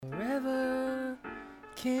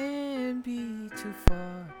can't be too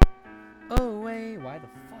far away. Why the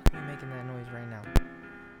fuck are you making that noise right now?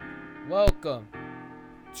 Welcome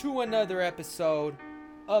to another episode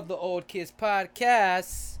of the Old Kids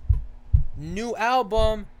Podcast. New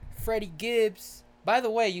album, Freddie Gibbs. By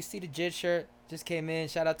the way, you see the Jid shirt just came in.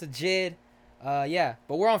 Shout out to Jid. Yeah,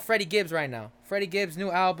 but we're on Freddie Gibbs right now. Freddie Gibbs'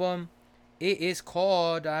 new album. It is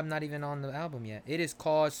called, I'm not even on the album yet. It is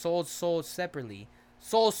called Sold Separately.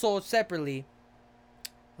 Sold Separately.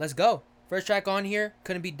 Let's go. First track on here,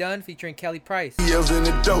 Couldn't Be Done, featuring Kelly Price. Yells in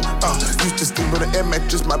the dough, used to sleep with an air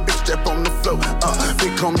mattress, my bitch strap on the floor. They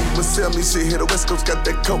call me, but sell me shit, here the West Coast got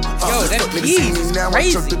that coat. Yo, that fuck niggas beat see me is now,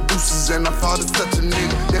 crazy. I chuck the deuces and I fall to such a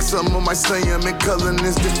nigga. That's something on my slam and color, and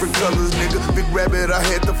it's different colors, nigga. Big rabbit, I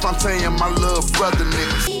had the Fontaine, my little brother,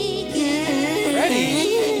 nigga.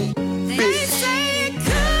 Ready? Bitch.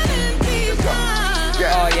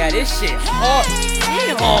 Oh yeah, this shit hard.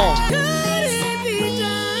 Damn.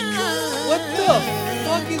 What the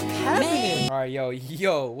fuck is happening? Alright,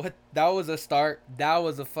 yo, what? That was a start. That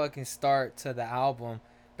was a fucking start to the album.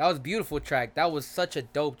 That was a beautiful track. That was such a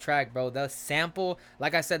dope track, bro. The sample,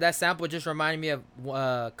 like I said, that sample just reminded me of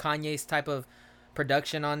Kanye's type of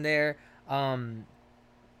production on there.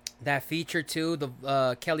 That feature too,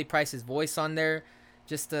 the Kelly Price's voice on there,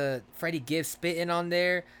 just the Freddie Gibbs spitting on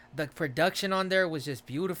there. The production on there was just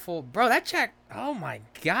beautiful, bro. That track, oh my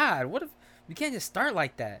god, what if you can't just start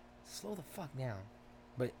like that? Slow the fuck down,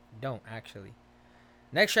 but don't actually.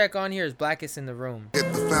 Next track on here is Blackest in the Room.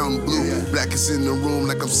 At the fountain blue, blackest in the room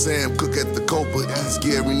like I'm Sam Cooke at the Copa. These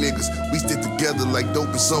scary niggas, we stick together like dope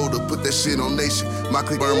and soda. Put that shit on nation. My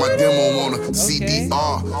click burn my demo on a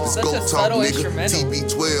CDR. Let's Such go a talk, subtle nigga. instrumental.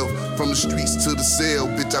 TB12 from the streets to the cell.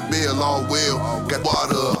 Bitch, I bail all well. Got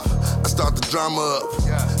water up. I start the drama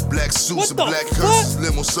up. Black suits and black curses,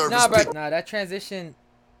 limo service. Nah, bro. Nah, that transition.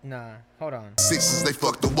 Nah, hold on. Sixes, they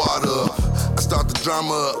fuck the water up. I start the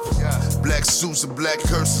drama up. Black suits and black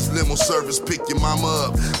curses, limo service, pick your mama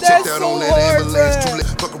up. Check out so on that hard, ambulance, bruh. too late.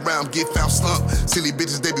 Fuck around, get found slump. Silly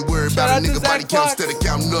bitches, they be worried Shout about out a to nigga Zach body count Fox. instead of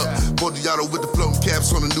counting up. Bordiato with the floating caps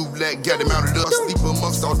on the new black, got him mounted up. Sleep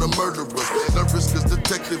amongst all the murderers. Nervous cause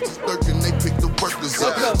detectives is lurking, they pick the workers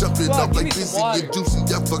up. Jump it up like Give me some busy and juicy,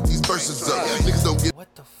 yeah, fuck these verses up. Niggas don't get. What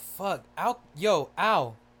the fuck?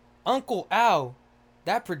 Ow. Uncle Al.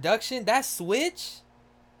 That production, that switch.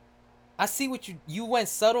 I see what you went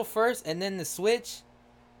subtle first and then the switch.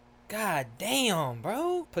 God damn,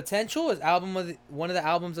 bro. Potential is one of the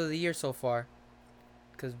albums of the year so far.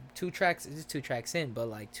 Cause two tracks in, but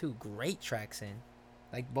like two great tracks in.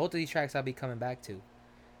 Like both of these tracks I'll be coming back to.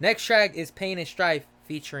 Next track is Pain and Strife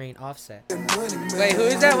featuring Offset. Wait, who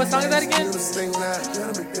is that? What song is that again?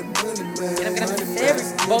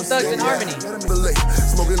 Both Thugs in Harmony.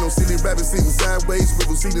 Smoking on silly rabbit, sitting sideways,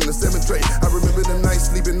 swivel seat in the cemetery. I remember the night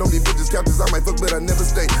sleeping on these bitches' couches. I might fuck, but I never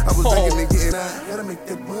stay. I was drinking and getting high. Gotta make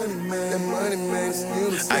that money, man. That money, man.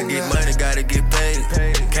 I get money, gotta get paid.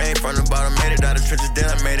 Came from the bottom, made it out of trenches, then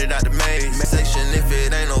I made it out the maze. Section if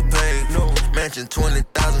it ain't no pay. Mansion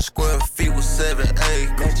 20,000 square feet with 7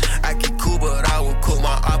 acres. I keep cool, but I will cook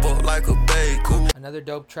my apple like a bacon. Another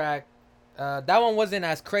dope track. That one wasn't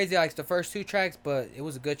as crazy like the first two tracks, but it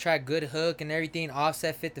was a good track, good hook and everything.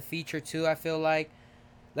 Offset fit the feature too, I feel like.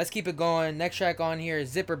 Let's keep it going. Next track on here is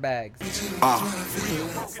Zipper Bags.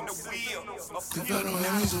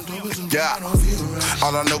 Yeah.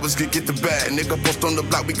 All I know is get the bag. Nigga post on the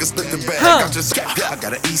block, we can split the bag. I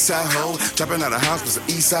got an east side hoe. Dropping out of house with an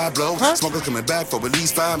east side blow. Smokers coming back for at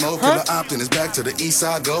least 5 more. Killer Optin is back to the east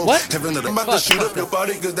side go. What? Heaven of the about to shoot up your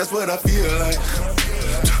body, cause that's what I feel like.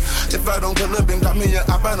 If I don't pull up and drop me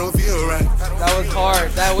up, I don't feel right. That was hard.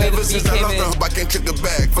 That way the beat came in. I can't check a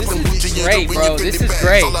bag. This is great, bro. This is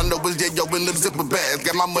great. All I know is yo in them zipper bags.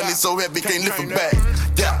 Got my money so heavy, can't lift it back.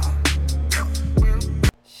 Yeah.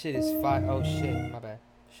 Shit is fire. Oh shit, my bad.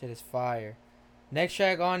 Shit is fire. Next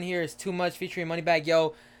track on here is Too Much featuring Moneybagg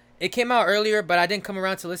Yo. It came out earlier, but I didn't come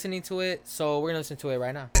around to listening to it, so we're gonna listen to it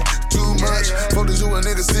right now. Too much. Focus you a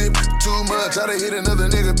nigga sip. Too much. I done hit another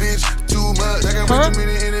nigga, bitch. Too much. I got way too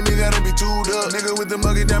many enemies, gotta be tooed up. Nigga with the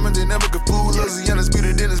muggy diamonds, they never could fool us. The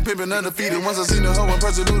undisputed, then it's pimpin' undefeated. Once I seen the hoe in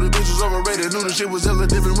person, knew the bitch was overrated. Knew the shit was hella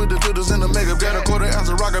different with the filters and the makeup. Got a quarter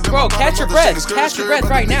ounce of rock up in Bro, my catch your breath. Catch your breath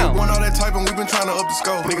right now. All that type and we been trying to up the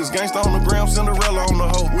scope. Niggas gangsta on the ground, Cinderella on the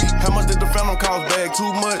hoe. How much did the phantom cost bag?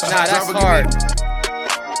 Too much. Nah, that's hard.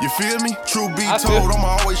 You feel me? True be told,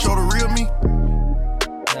 I'ma always show the real me.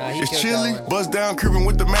 Nah, It's chilly, bust down, creeping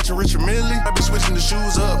with the matching Richard Millie. I be switching the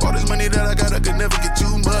shoes up. All this money that I got, I could never get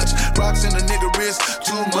too much. Rocks in the nigga wrist,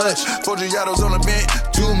 too much. 40 Yados on the bench,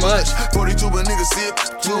 too much. 42 but nigga sip,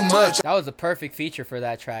 too much. That was a perfect feature for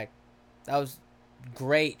that track. That was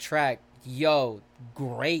great track. Yo,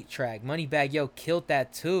 great track. Moneybagg Yo killed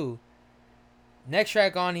that too. Next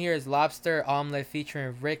track on here is Lobster Omelette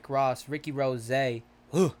featuring Ricky Rose.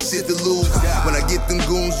 Shit to lose. When I get them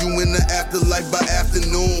goons, you in the afterlife by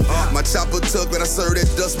afternoon. My chopper tuck, but I serve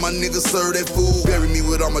that dust, my niggas serve that food. Bury me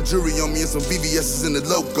with all my jewelry on me and some VVS's in the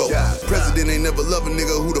logo. President ain't never love a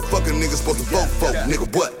nigga, who the fuck a nigga supposed to vote for?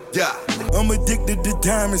 Nigga, what? Yeah. I'm addicted to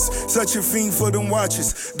diamonds, such a fiend for them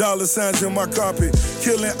watches. Dollar signs in my carpet,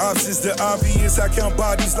 killing options, the obvious. I count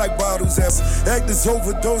bodies like bottles. Actors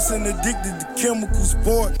overdosing, addicted to chemicals,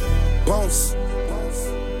 boy. Boss.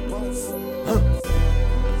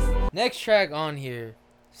 Next track on here,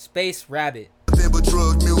 Space Rabbit. But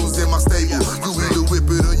drug mules in my stable. You either whip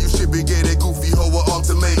it or you ship it. Gave that goofy hoe an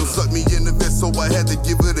ultimatum. Suck me in the vest, so I had to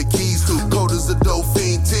give her the keys to. Cold as a dope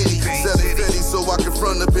fiend titty. Selling Fetty so I can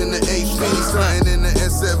front up in the HP. Flying in the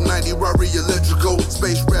SF90 Rari electrical.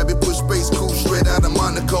 Space Rabbit push space cool straight out of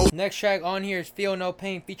Monaco. Next track on here is Feel No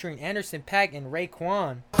Pain featuring Anderson .Paak and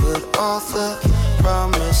Raekwon. Good author,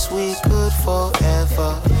 promise we could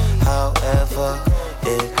forever. However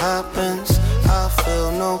it happens, I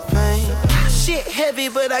feel no pain. Shit heavy,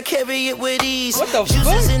 but I carry it with ease. What the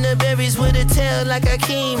Juices fuck? in the berries with a tail like a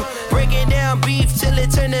Akeem. Breaking down beef till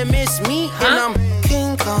it turn to miss meat. And I'm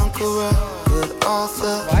King Conqueror, good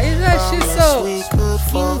author. Why is that shit so? We could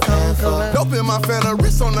forever. Dope in my fella,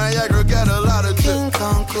 wrist on Niagara, got a lot of King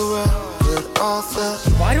Conqueror, good author.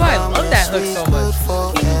 Why do I love that hook so much?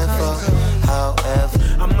 Forever, however.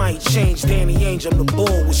 I might change Danny Angel, the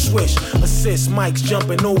ball with swish. Assist Mike's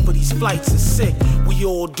jumping over these flights is sick. We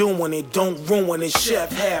all doing it, don't ruin it.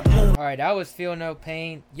 Chef had moon. Alright, that was Feel No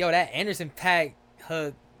Pain. Yo, that Anderson .Paak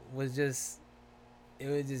hook was just, it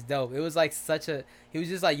was just dope. It was like such a, he was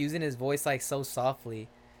just like using his voice like so softly.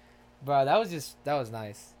 Bro, that was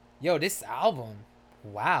nice. Yo, this album,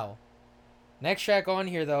 wow. Next track on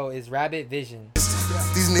here though is Rabbit Vision.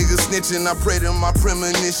 These niggas snitching, I pray that my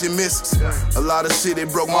premonition misses. A lot of shit, it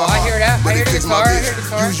broke my heart. I hear that. But I hear it the fixed my guitar. I bitch. hear the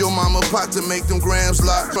guitar. Use your mama pot to make them grams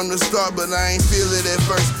lock from the start, but I ain't feel it at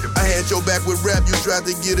first. I had your back with rap, you tried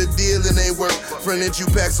to get a deal and ain't work. Fronted you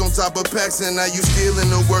packs on top of packs, and now you stealing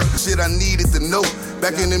the work. Shit, I needed to know.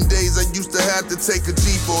 Back in them days, I used to have to take a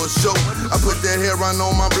G for a show. I put that hair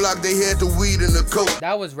on my block, they had the weed in the coat.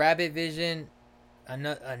 That was Rabbit Vision.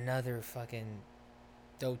 Another fucking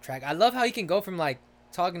dope track. I love how he can go from like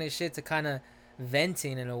talking his shit to kind of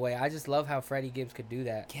venting in a way. I just love how Freddie Gibbs could do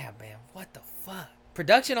that. Yeah, man, what the fuck?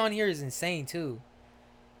 Production on here is insane too.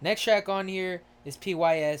 Next track on here is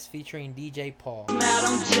PYS featuring DJ Paul.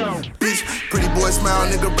 Bitch, pretty boy smile,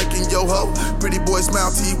 nigga breaking your hoe. Pretty boy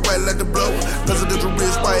smile, teeth white like the blow. Presidential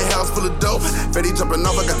wrist, White House full of dope. Betty jumping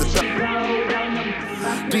off, I got the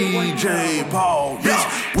DJ Paul,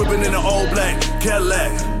 bitch, whipping in an all black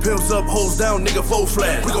Cadillac. Pimps up, hoes down, nigga, full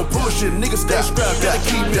flat. We gon' push it, nigga, stay strapped. Gotta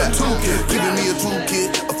keep me a toolkit. Giving me a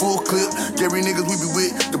toolkit, a full clip. Gary niggas, we be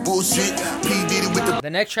with the bullshit. P. Diddy with the. The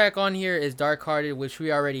next track on here is Dark Hearted, which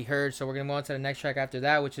we already heard, so we're gonna move on to the next track after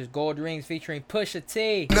that, which is Gold Rings featuring Pusha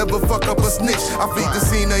T. Never fuck up a snitch. I beat the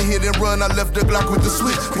scene, I hit and run. I left the Glock with the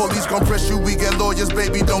switch. Police gon' press you, we got lawyers,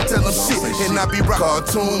 baby, don't tell them shit. And I be rock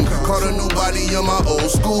cartoon. Caught a new body in my old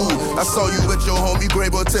school. I saw you at your homie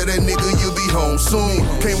grave, but tell that nigga you be home soon.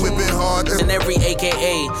 Can't whip it hard. In every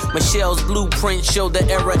AKA, Michelle's blueprint showed the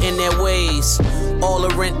error in their ways. All the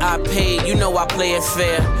rent I paid, you know I play it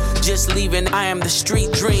fair. Just leaving, I am the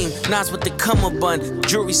street dream. Nas with the cummerbund,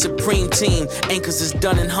 jury supreme team. Anchors is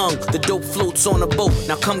done and hung, the dope floats on a boat.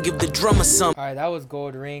 Now come give the drummer some. Alright, that was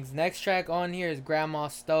Gold Rings. Next track on here is Grandma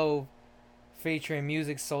Stove featuring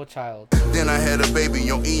Music Soul Child. Then I had a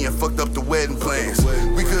baby on E and fucked up the wedding plans.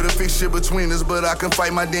 We could've fixed shit between us, but I can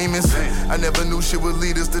fight my demons. I never knew shit would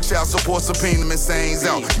lead us to child support, subpoena and sayings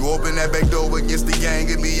out. You open that back door against the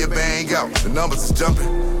gang and be a bang out. The numbers is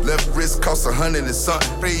jumping. Left wrist costs 100 and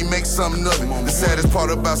something. Pray make something of it. The saddest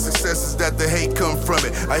part about success is that the hate come from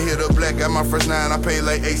it. I hit a black, got my first 9, I paid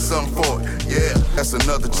like 8 something for it. Yeah, that's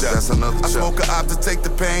another job. I smoke a op to take the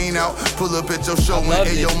pain out. Pull up at your show and love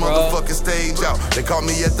air your this, bro. motherfucking stage out. They caught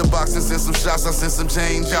me at the box and sent some shots, I sent some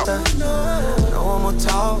change out. No one more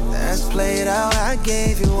talk, that's played out. I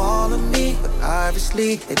gave you all of me, but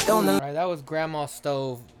obviously it don't. Alright, that was Grandma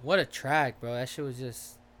Stove. What a track, bro. That shit was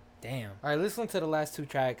just damn. Alright, let's listen to the last two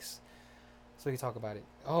tracks so we can talk about it.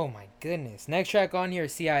 Oh my goodness. Next track on here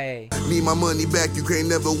is CIA. Need my money back, you can't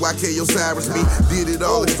never YK Osiris me. Did it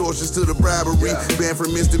all, extortions to the bribery. Banned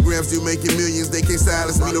from Instagram, still making millions, they can't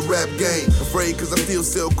silence me. The rap game, afraid cause I still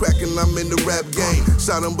sell crack and I'm in the rap game.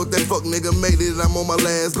 Shot him, but that fuck nigga made it, I'm on my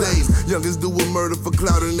last days. Youngest doing murder for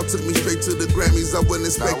clout and it took me straight to the Grammys, I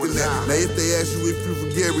wasn't expecting that. Now if they ask you if you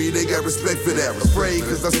from Gary, they got respect for that. Afraid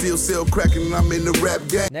cause I still sell crack and I'm in the rap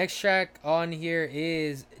game. Next track on here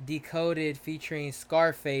is Decoded featuring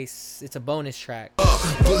Scarface. It's a bonus track.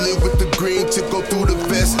 Bullet with the green to go through the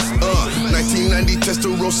vest. 1990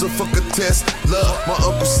 Testarossa, fuck a test. Love, my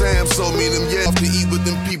Uncle Sam sold me them off to eat with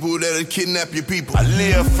them people that'll kidnap your people. I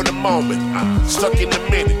live for the moment, stuck in the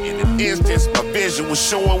minute. In an instance, my vision was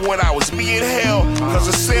showing what I was, me in hell. Cause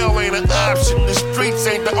a sale ain't an option. The streets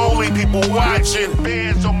ain't the only people watching.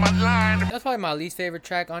 Bands on my line. That's probably my least favorite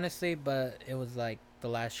track, honestly, but it was like the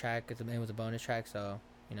last track. It was a bonus track, so,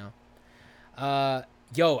 you know.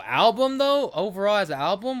 Yo, album though, overall as an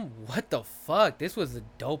album, what the fuck? This was a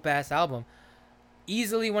dope ass album.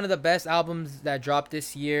 Easily one of the best albums that dropped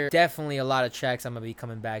this year. Definitely a lot of tracks I'm gonna be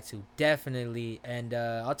coming back to. Definitely. And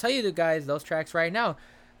I'll tell you guys those tracks right now.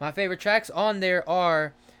 My favorite tracks on there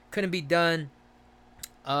are Couldn't Be Done,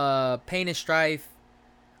 Pain and Strife,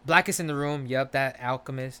 Blackest in the Room, yep, that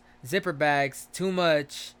Alchemist, Zipper Bags, Too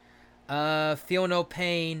Much, Feel No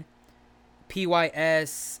Pain,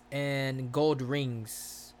 PYS, and Gold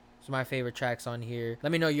Rings. Those are my favorite tracks on here.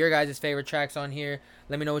 Let me know your guys' favorite tracks on here.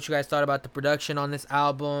 Let me know what you guys thought about the production on this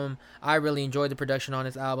album. I really enjoyed the production on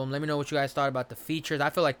this album. Let me know what you guys thought about the features. I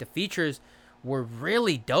feel like the features were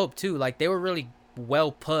really dope too. Like they were really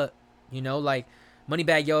well put, you know, like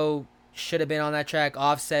Moneybagg Yo should have been on that track.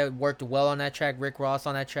 Offset worked well on that track. Rick Ross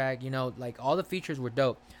on that track, you know, like all the features were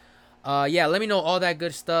dope. Yeah, let me know all that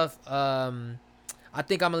good stuff. I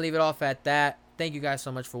think I'm going to leave it off at that. Thank you guys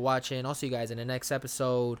so much for watching. I'll see you guys in the next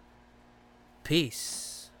episode. Peace.